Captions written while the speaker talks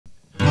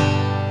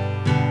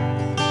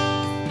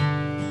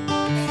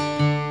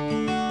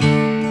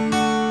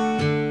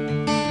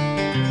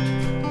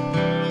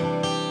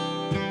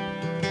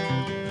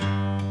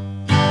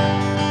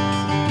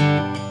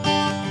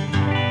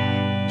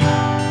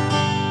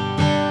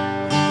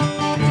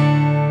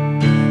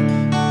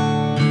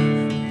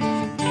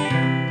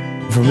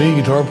For me,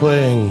 guitar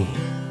playing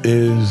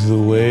is the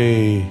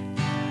way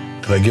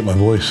that I get my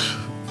voice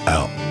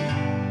out.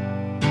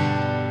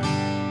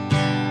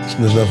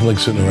 There's nothing like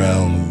sitting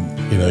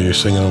around, you know, you're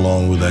singing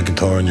along with that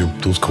guitar and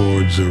those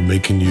chords are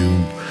making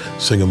you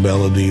sing a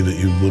melody that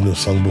you wouldn't have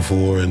sung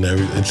before, and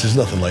it's just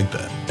nothing like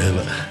that. And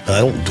I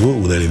don't do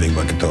it with anything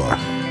but guitar.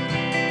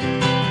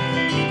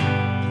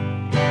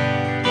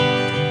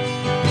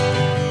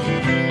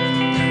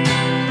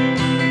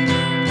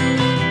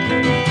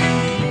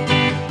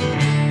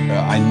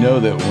 I know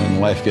that when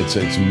life gets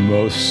its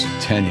most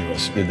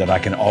tenuous, that I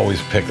can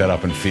always pick that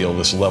up and feel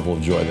this level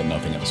of joy that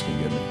nothing else can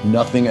give me.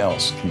 Nothing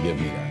else can give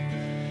me that.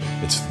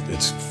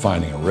 It's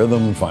finding a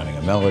rhythm, finding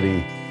a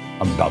melody.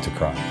 I'm about to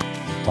cry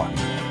talking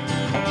about it.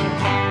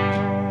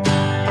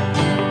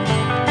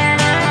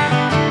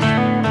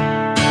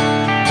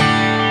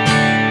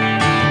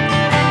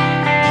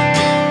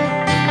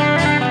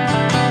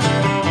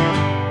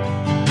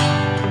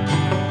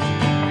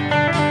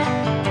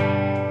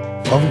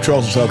 I'm from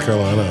Charleston, South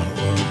Carolina,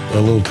 a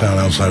little town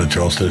outside of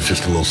Charleston. It's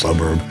just a little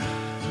suburb.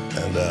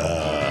 And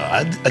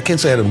I can't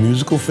say I had a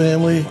musical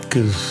family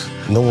because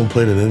no one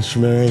played an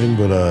instrument or anything,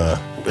 but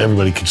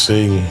everybody could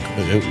sing.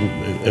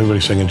 Everybody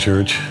sang in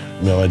church.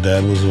 You know, my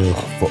dad was a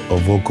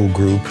vocal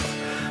group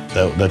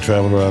that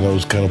traveled around that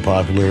was kind of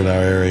popular in our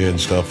area and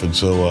stuff. And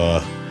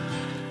so,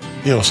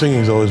 you know,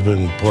 singing's always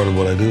been part of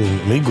what I do.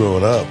 And me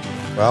growing up,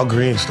 Al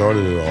Green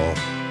started it all,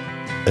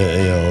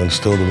 and, you know,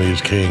 instilled in me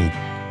as king.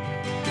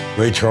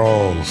 Ray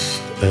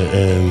Charles,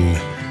 and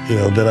you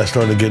know, then I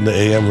started getting the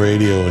AM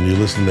radio, and you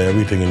listen to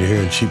everything, and you're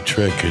hearing Cheap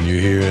Trick, and you're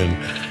hearing,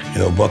 you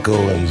know, Buck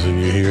Owens, and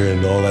you're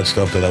hearing all that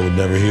stuff that I would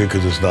never hear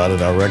because it's not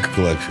in our record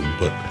collection.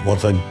 But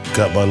once I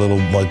got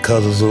my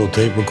cousin's little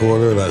tape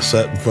recorder, and I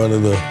sat in front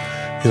of the,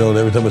 you know, and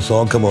every time a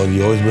song come on,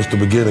 you always miss the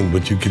beginning,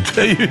 but you can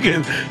tell you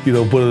can, you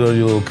know, put it on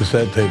your little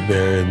cassette tape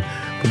there.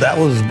 But that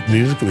was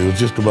musically, it was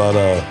just about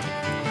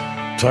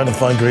trying to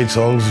find great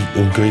songs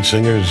and great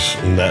singers,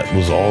 and that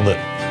was all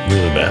that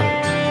really mattered.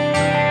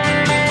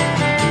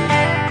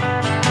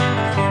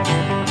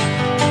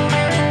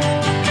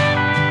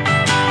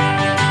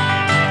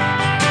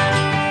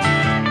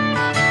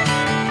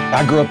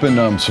 I grew up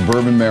in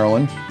suburban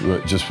Maryland.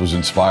 Just was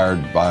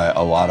inspired by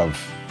a lot of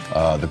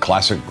the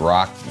classic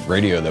rock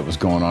radio that was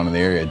going on in the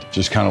area.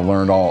 Just kind of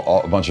learned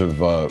a bunch of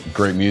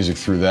great music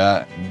through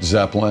that.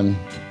 Zeppelin,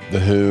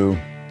 The Who,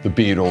 The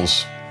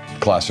Beatles,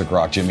 classic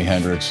rock, Jimi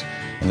Hendrix,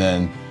 and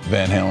then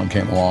Van Halen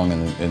came along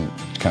and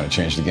kind of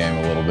changed the game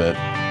a little bit.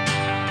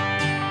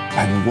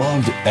 I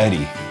loved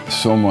Eddie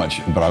so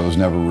much, but I was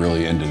never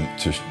really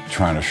into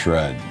trying to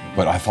shred.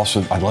 But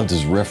I loved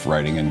his riff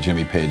writing and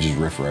Jimmy Page's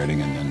riff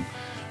writing, and then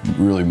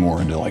really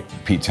more into like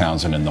Pete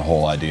Townsend and the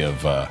whole idea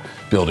of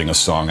building a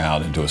song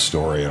out into a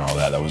story and all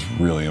that. That was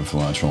really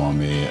influential on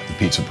me,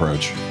 Pete's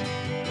approach.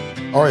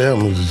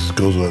 R.E.M. just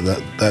goes with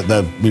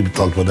that. We've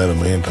talked about that a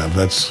million times.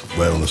 That's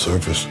right on the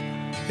surface.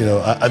 You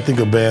know, I think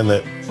a band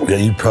that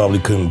you probably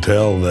couldn't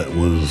tell that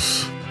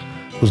was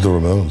the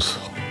Ramones.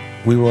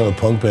 We weren't a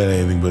punk band or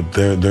anything, but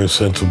their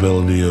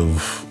sensibility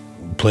of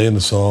playing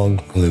the song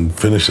and then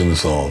finishing the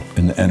song.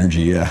 And the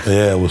energy, yeah.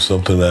 Yeah, it was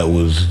something that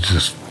was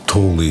just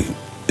totally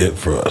it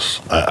for us.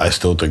 I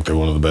still think they're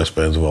one of the best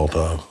bands of all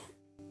time.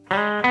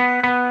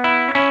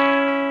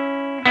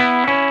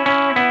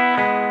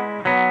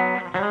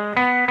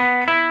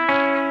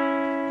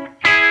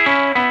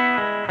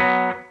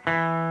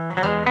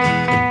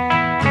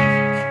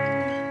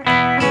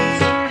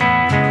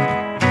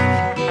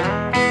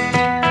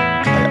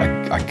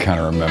 I kind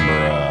of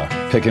remember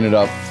picking it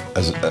up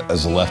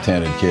as a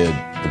left-handed kid,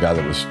 the guy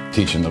that was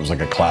teaching, there was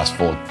like a class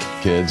full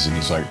of kids, and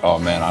he's like, oh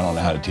man, I don't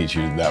know how to teach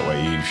you that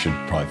way, you should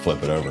probably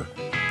flip it over.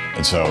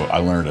 And so I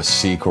learned a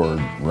C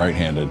chord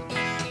right-handed,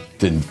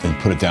 didn't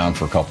put it down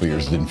for a couple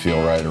years, didn't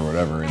feel right or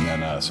whatever, and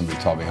then somebody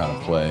taught me how to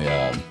play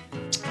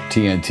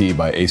TNT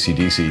by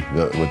AC/DC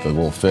with the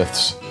little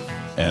fifths,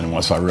 and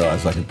once I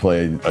realized I could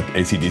play an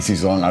AC/DC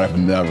song, I've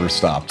never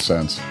stopped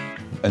since.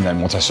 And then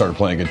once I started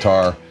playing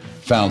guitar,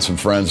 found some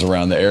friends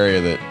around the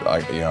area that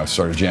I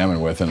started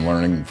jamming with and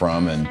learning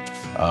from, and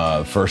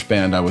first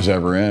band I was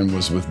ever in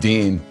was with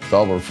Dean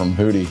Felber from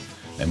Hootie,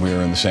 and we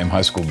were in the same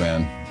high school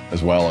band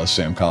as well as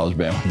same college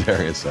band with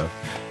Darius. So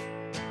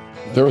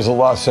there was a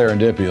lot of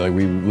serendipity. Like,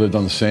 we lived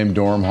on the same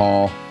dorm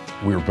hall.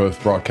 We were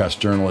both broadcast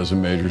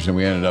journalism majors, and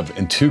we ended up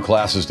in 2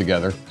 classes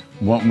together.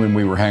 When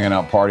we were hanging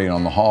out partying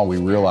on the hall, we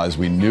realized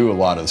we knew a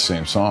lot of the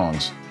same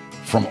songs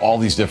from all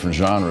these different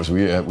genres.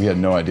 We had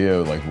no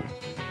idea like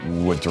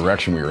what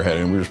direction we were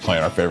heading. We were just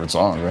playing our favorite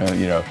songs, right?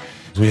 You know.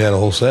 We had a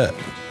whole set,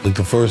 like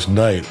the first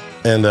night,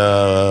 and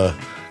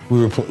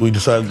we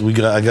decided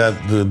I got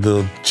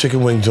the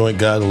chicken wing joint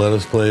guy to let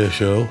us play a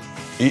show.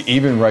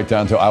 Even right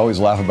down to, I always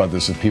laugh about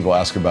this if people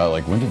ask about,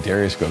 like, when did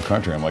Darius go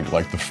country? I'm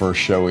like the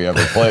first show we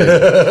ever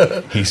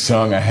played, he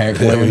sung a Hank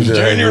Williams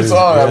Jr.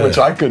 song, which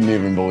I couldn't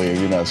even believe,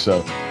 you know,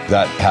 so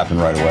that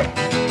happened right away.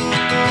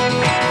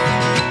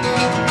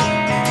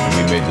 And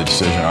we made the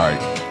decision, all right,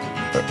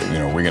 you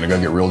know, we're going to go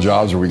get real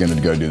jobs or we're going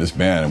to go do this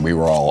band. And we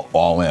were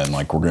all in,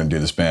 like, we're going to do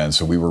this band.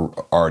 So we were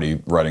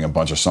already writing a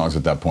bunch of songs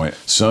at that point.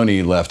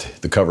 Sonny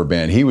left the cover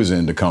band he was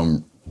in to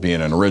come be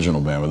in an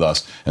original band with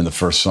us. And the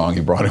first song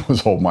he brought in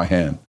was Hold My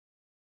Hand.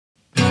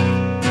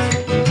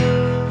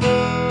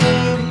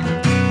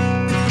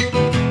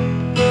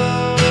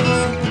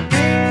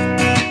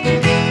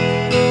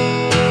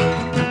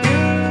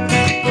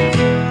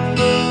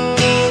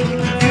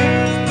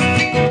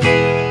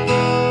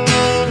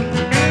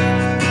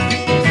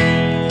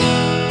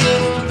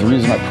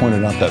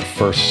 Pointed out that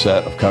first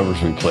set of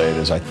covers we played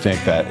is I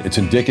think that it's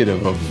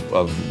indicative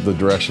of the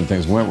direction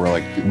things went, where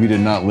like we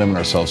did not limit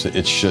ourselves to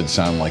it should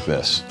sound like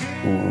this.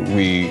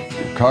 We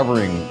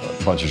covering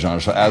a bunch of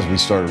genres, so as we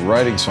started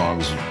writing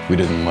songs, we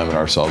didn't limit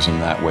ourselves in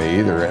that way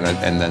either, and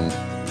then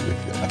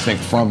I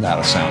think from that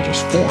a sound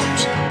just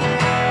forms.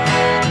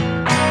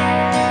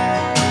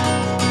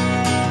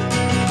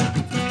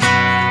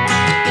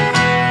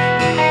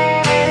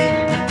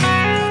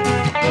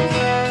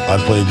 I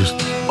play just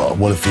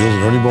what it feels.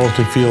 Ernie Ball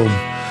String Theory,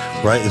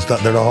 right? It's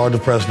not, they're not hard to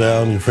press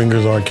down. Your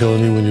fingers aren't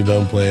killing you when you're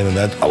done playing, and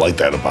I like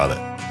that about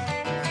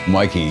it.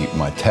 Mikey,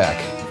 my tech,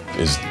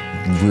 is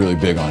really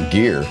big on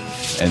gear,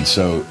 and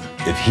so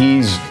if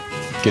he's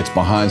gets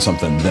behind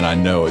something, then I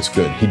know it's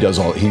good. He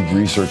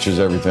researches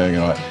everything,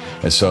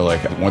 and so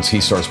like once he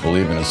starts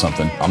believing in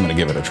something, I'm gonna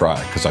give it a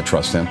try because I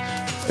trust him.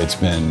 It's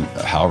been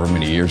however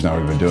many years now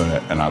we've been doing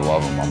it, and I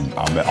love him.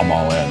 I'm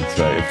all in.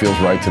 So it feels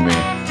right to me.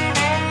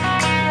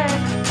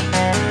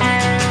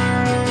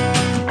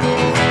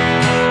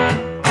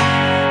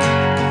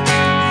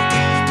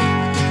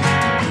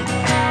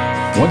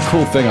 One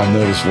cool thing I've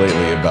noticed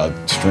lately about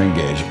string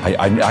gauge,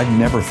 I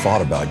never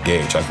thought about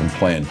gauge. I've been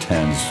playing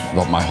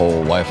 10s my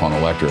whole life on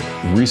electric.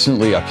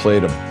 Recently I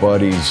played a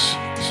buddy's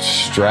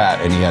Strat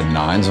and he had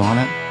 9s on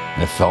it,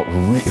 and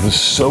it was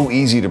so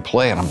easy to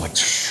play, and I'm like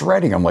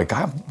shredding. I'm like,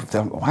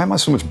 why am I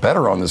so much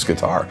better on this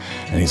guitar?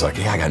 And he's like,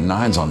 yeah, I got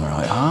 9s on there. I'm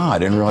like, I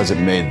didn't realize it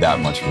made that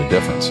much of a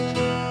difference.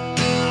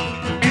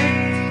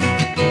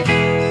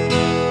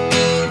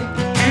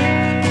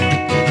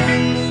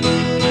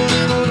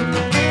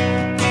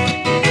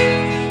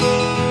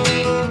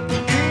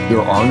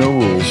 There are no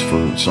rules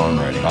for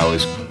songwriting. I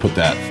always put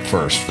that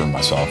first for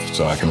myself,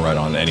 so I can write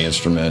on any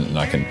instrument, and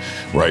I can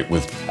write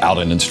without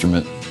an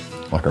instrument,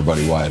 like our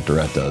buddy Wyatt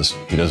Durrett does.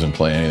 He doesn't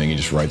play anything, he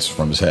just writes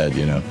from his head,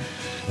 you know?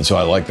 And so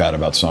I like that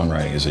about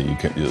songwriting, is that you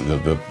can,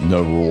 the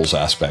no rules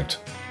aspect.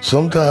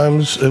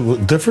 Sometimes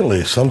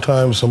differently.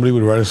 Sometimes somebody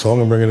would write a song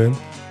and bring it in.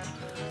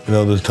 You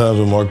know, there's times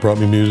when Mark brought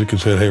me music and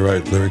said, hey,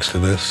 write lyrics to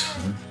this.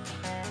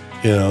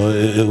 Mm-hmm. You know,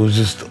 it was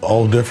just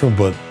all different,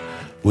 but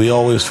we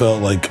always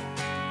felt like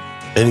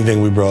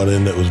anything we brought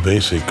in that was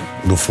basic,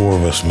 the four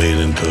of us made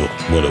into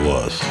what it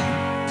was,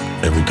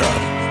 every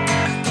time.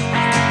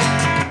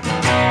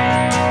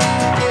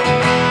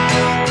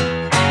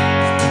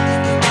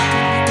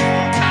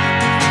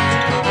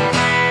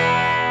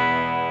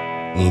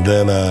 And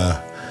then, I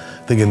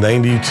think in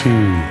 92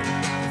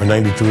 or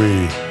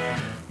 93,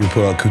 we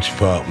put out Coochie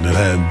Pop that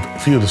had a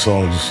few of the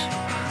songs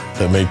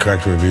that made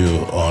Cracked Review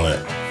on it.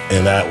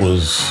 And that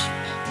was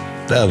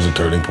a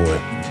turning point.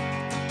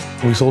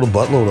 We sold a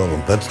buttload of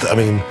them. I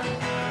mean,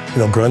 you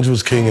know, grunge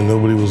was king and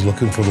nobody was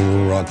looking for the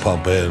little rock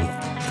pop band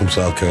from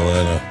South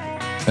Carolina.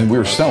 And we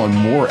were selling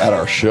more at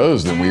our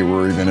shows than we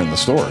were even in the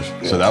stores.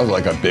 Yeah. So that was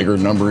like a bigger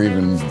number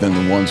even than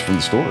the ones from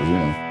the stores, you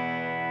know.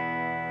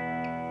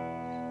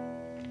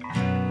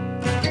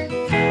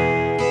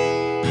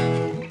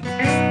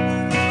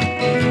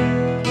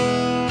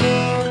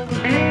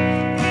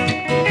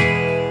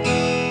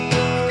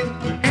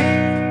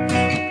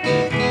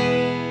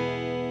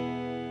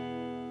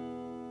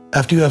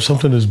 After you have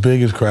something as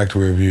big as Cracked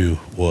Review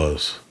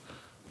was,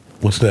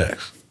 what's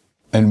next?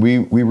 And we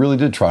really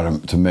did try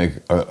to make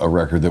a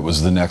record that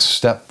was the next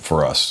step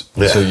for us.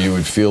 Yeah. So you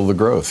would feel the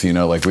growth, you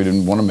know, like we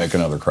didn't want to make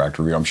another Cracked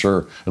Review. I'm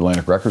sure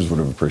Atlantic Records would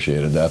have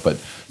appreciated that, but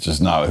it's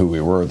just not who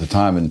we were at the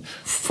time. And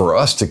for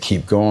us to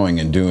keep going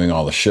and doing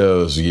all the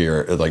shows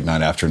like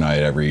night after night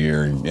every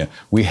year, and, yeah,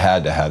 we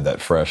had to have that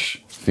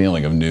fresh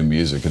feeling of new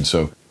music. And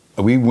so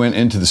we went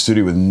into the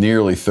studio with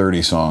nearly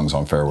 30 songs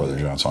on Fairweather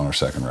Johnson on our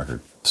second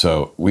record.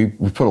 So we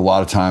put a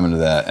lot of time into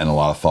that and a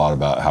lot of thought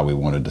about how we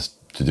wanted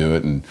to do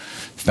it, and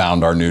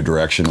found our new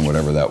direction and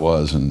whatever that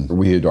was. And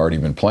we had already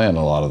been playing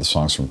a lot of the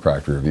songs from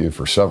Cracked Review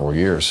for several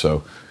years.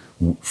 So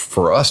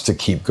for us to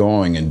keep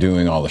going and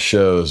doing all the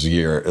shows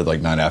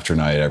like night after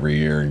night every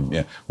year, and,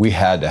 yeah, we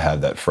had to have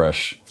that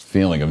fresh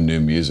feeling of new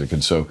music.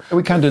 And so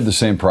we kind of did the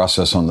same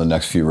process on the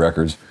next few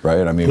records,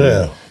 right? I mean,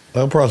 yeah,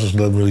 that process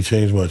doesn't really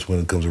change much when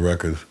it comes to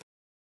records.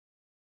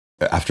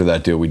 After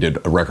that deal, we did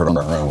a record on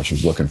our own, which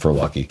was Looking for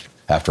Lucky,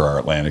 after our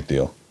Atlantic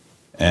deal.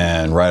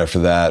 And right after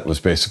that was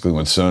basically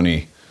when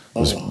Sony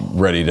was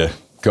ready to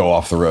go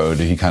off the road.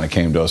 He kind of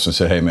came to us and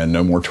said, hey man,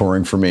 no more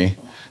touring for me.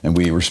 And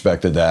we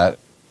respected that.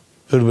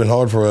 It would have been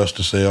hard for us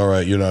to say, all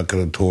right, you're not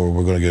going to tour,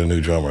 we're going to get a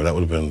new drummer. That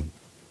would have been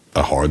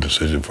a hard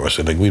decision for us.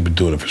 I think we've been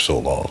doing it for so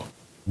long.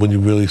 When you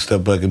really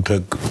step back and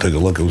take a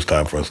look, it was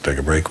time for us to take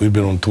a break. We've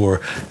been on tour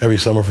every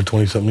summer for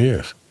 20-something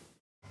years.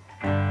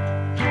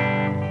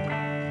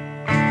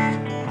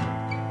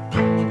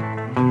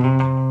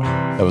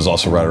 was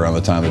also right around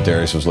the time that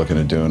Darius was looking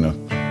at doing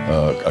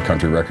a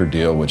country record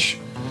deal, which,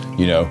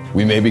 you know,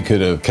 we maybe could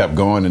have kept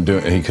going and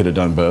he could have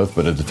done both,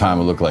 but at the time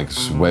it looked like it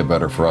was way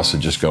better for us to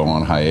just go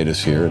on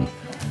hiatus here. And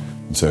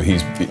so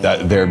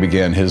there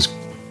began his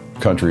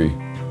country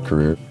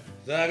career.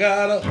 I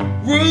got a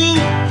roof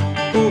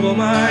over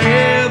my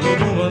head,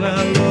 the woman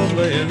I love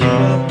laying in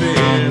my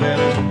bed,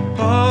 and it's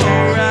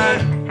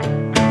alright,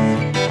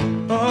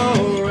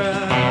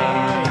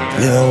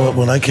 alright. You know,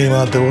 when I came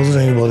out, there wasn't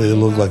anybody that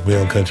looked like me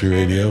on country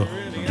radio,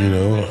 you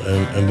know,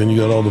 and then you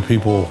got all the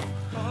people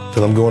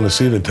that I'm going to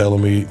see that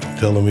telling me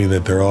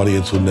that their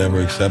audience would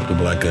never accept a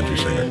black country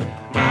singer.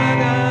 I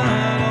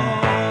got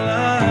all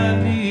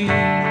I need,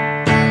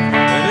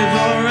 and it's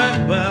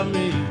alright by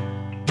me.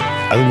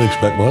 I didn't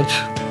expect much.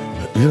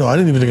 You know, I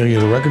didn't even think I'd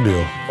get a record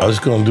deal. I was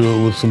going to do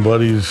it with some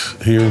buddies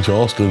here in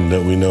Charleston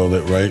that we know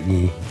that write.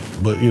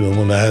 But, you know,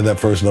 when I had that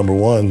first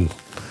 #1,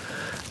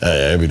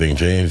 everything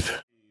changed.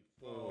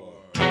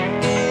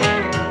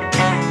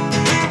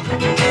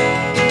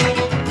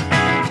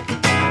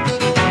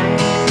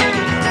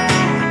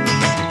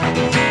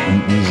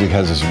 Music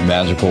has this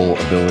magical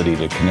ability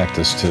to connect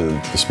us to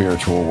the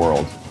spiritual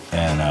world.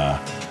 And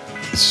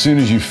as soon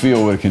as you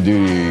feel what it can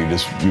do to you,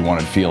 you want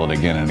to feel it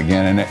again and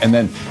again. And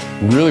then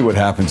really what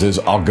happens is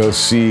I'll go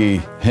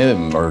see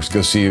him or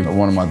go see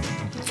one of my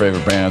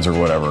favorite bands or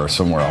whatever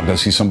somewhere. I'll go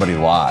see somebody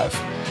live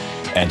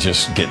and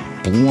just get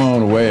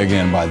blown away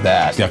again by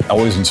that. It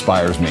always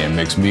inspires me and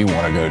makes me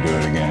want to go do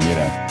it again, you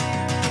know.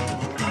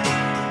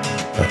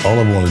 All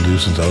I've wanted to do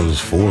since I was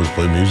 4 is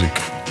play music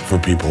for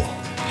people.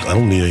 I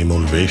don't need any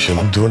motivation.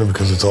 I'm doing it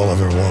because it's all I've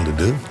ever wanted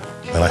to do.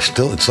 And it's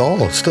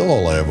still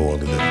all I ever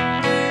wanted to do.